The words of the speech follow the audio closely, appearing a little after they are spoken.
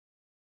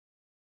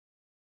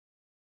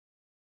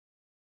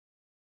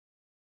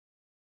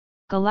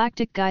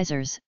Galactic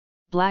geysers,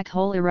 black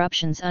hole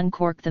eruptions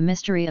uncork the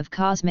mystery of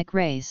cosmic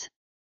rays.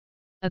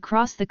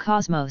 Across the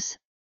cosmos,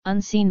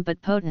 unseen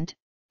but potent,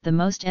 the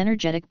most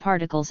energetic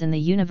particles in the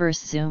universe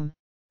zoom,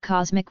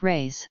 cosmic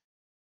rays.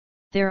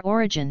 Their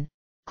origin,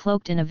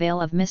 cloaked in a veil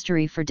of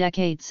mystery for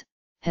decades,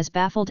 has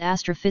baffled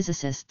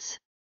astrophysicists.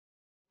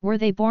 Were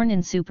they born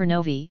in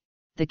supernovae,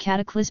 the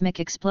cataclysmic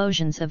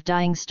explosions of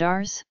dying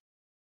stars?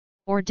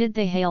 Or did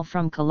they hail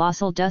from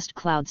colossal dust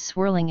clouds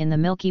swirling in the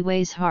Milky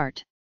Way's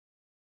heart?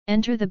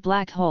 Enter the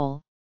black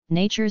hole,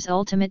 nature's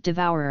ultimate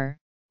devourer.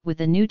 With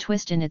a new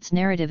twist in its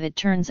narrative, it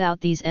turns out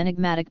these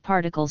enigmatic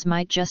particles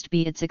might just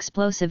be its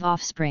explosive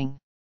offspring.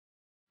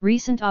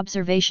 Recent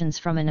observations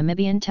from a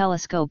Namibian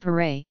telescope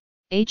array,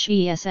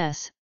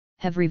 HESS,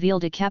 have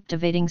revealed a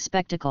captivating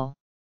spectacle.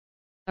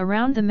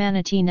 Around the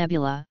Manatee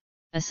Nebula,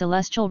 a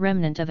celestial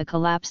remnant of a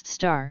collapsed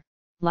star,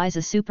 lies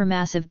a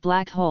supermassive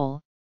black hole,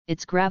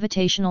 its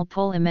gravitational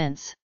pull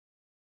immense.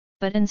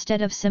 But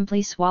instead of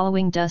simply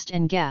swallowing dust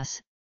and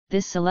gas,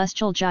 this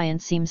celestial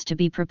giant seems to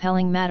be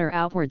propelling matter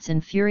outwards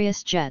in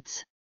furious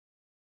jets.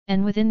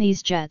 And within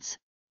these jets,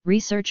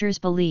 researchers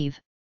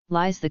believe,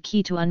 lies the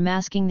key to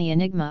unmasking the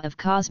enigma of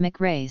cosmic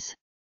rays.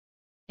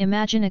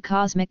 Imagine a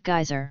cosmic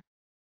geyser.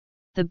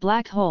 The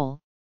black hole,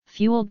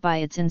 fueled by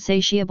its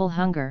insatiable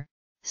hunger,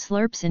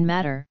 slurps in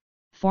matter,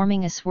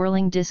 forming a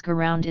swirling disk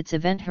around its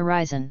event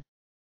horizon.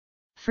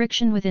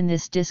 Friction within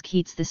this disk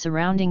heats the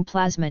surrounding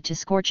plasma to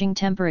scorching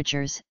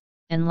temperatures,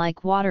 and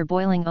like water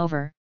boiling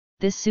over,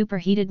 this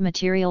superheated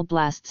material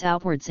blasts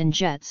outwards in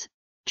jets,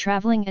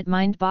 traveling at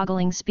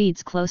mind-boggling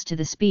speeds close to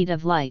the speed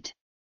of light.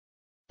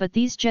 But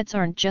these jets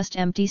aren't just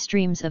empty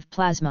streams of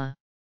plasma.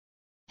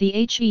 The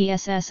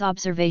HESS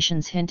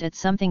observations hint at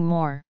something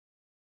more.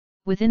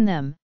 Within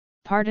them,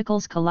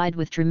 particles collide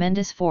with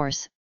tremendous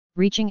force,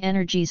 reaching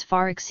energies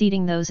far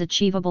exceeding those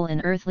achievable in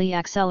earthly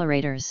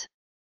accelerators.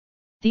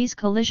 These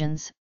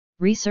collisions,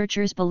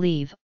 researchers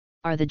believe,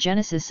 are the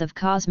genesis of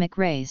cosmic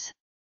rays.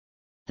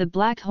 The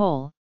black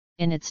hole,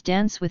 in its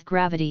dance with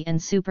gravity and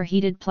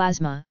superheated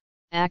plasma,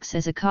 acts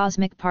as a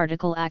cosmic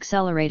particle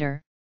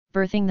accelerator,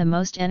 birthing the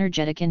most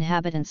energetic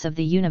inhabitants of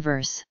the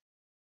universe.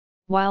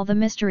 While the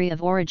mystery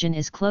of origin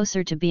is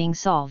closer to being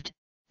solved,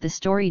 the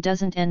story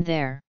doesn't end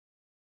there.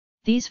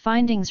 These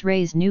findings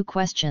raise new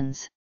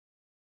questions.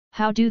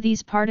 How do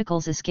these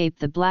particles escape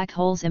the black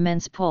hole's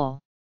immense pull?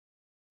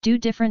 Do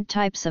different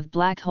types of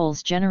black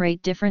holes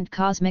generate different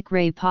cosmic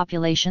ray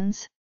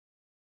populations?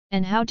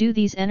 And how do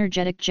these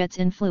energetic jets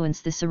influence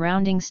the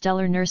surrounding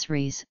stellar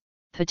nurseries,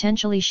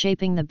 potentially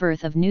shaping the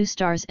birth of new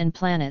stars and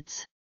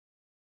planets?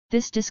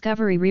 This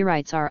discovery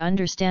rewrites our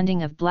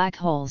understanding of black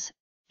holes,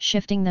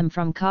 shifting them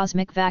from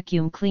cosmic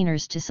vacuum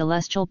cleaners to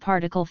celestial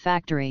particle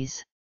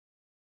factories.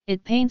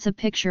 It paints a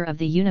picture of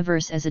the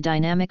universe as a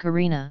dynamic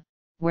arena,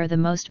 where the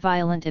most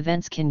violent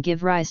events can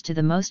give rise to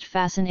the most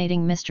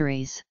fascinating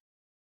mysteries.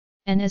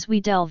 And as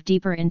we delve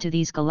deeper into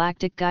these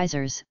galactic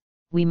geysers,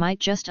 we might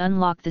just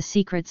unlock the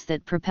secrets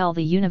that propel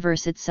the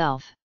universe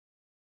itself.